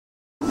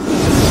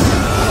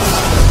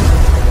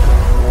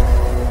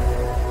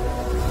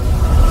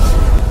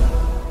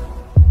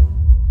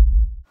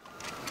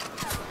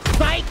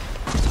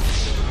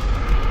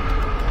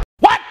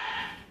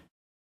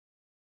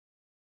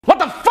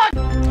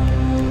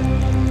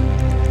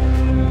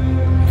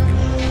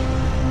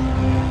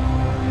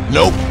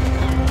Nope.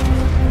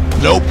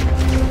 Nope.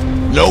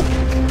 Nope.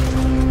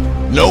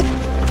 Nope.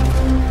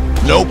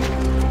 Nope.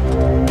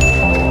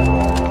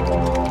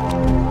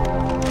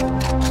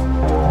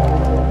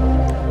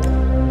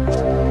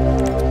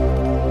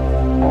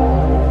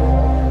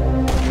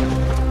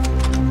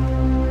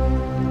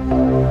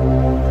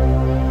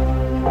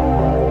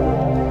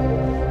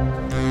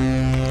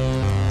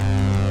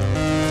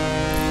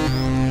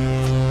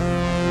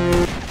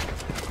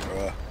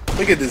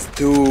 Look at this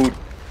dude.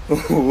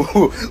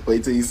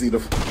 Wait till you see the.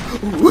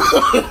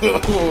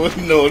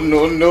 No,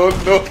 no, no,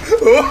 no.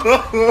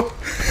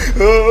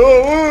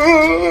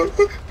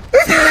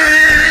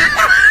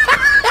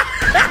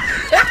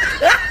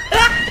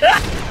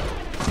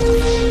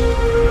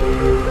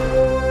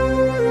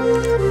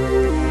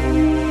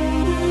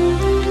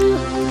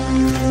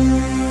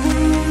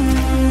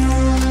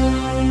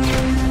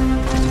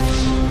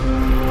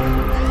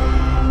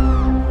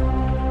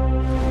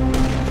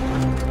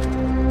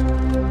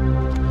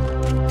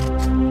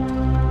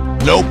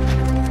 Nope.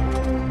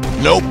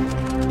 Nope.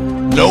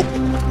 Nope.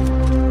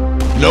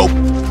 Nope.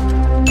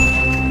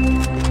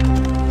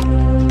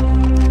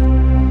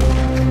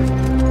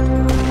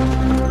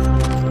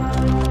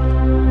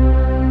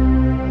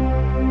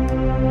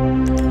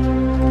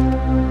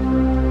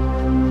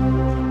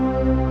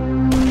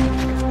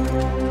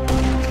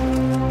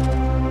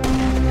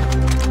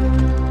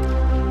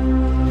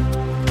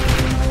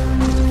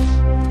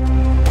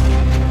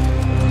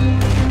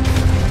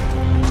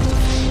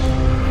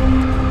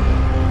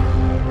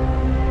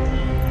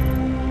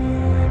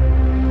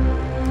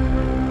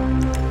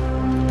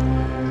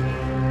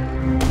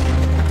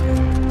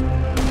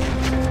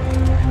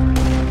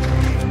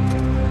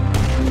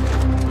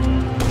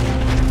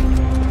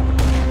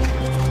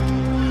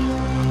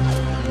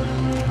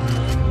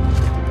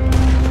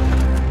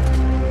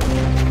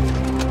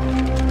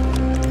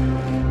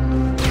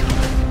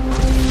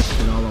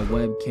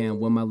 Webcam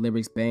when my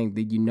lyrics bang,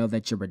 then you know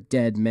that you're a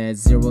dead man.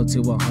 0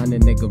 to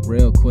 100, nigga,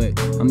 real quick.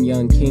 I'm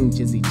Young King,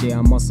 Jizzy J,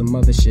 I'm on some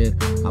other shit.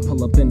 I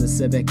pull up in the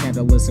Civic,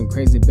 handle some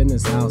crazy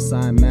business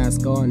outside.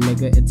 Mask on,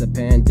 nigga, it's a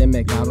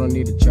pandemic. I don't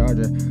need a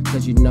charger,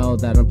 cause you know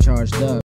that I'm charged up.